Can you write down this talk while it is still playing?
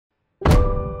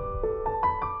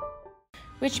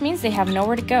which means they have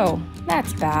nowhere to go.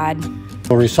 That's bad.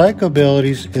 So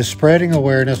RecyclAbility is spreading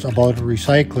awareness about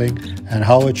recycling and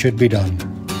how it should be done.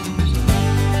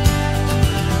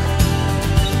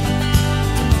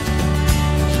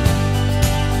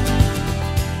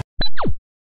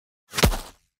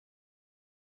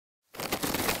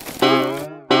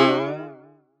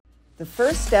 The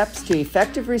first steps to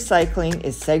effective recycling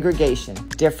is segregation.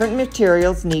 Different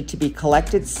materials need to be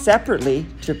collected separately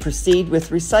to proceed with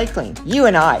recycling. You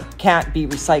and I can't be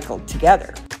recycled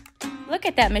together. Look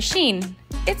at that machine.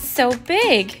 It's so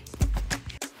big.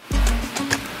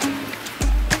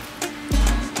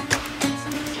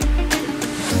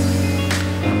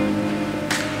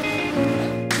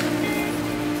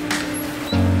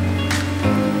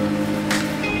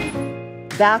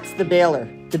 That's the baler.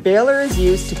 The baler is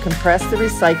used to compress the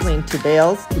recycling to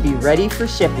bales to be ready for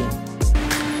shipping.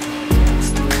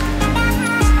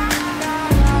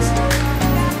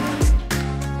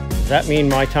 Does that mean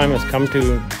my time has come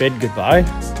to bid goodbye?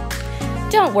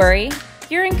 Don't worry,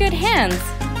 you're in good hands.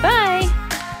 Bye.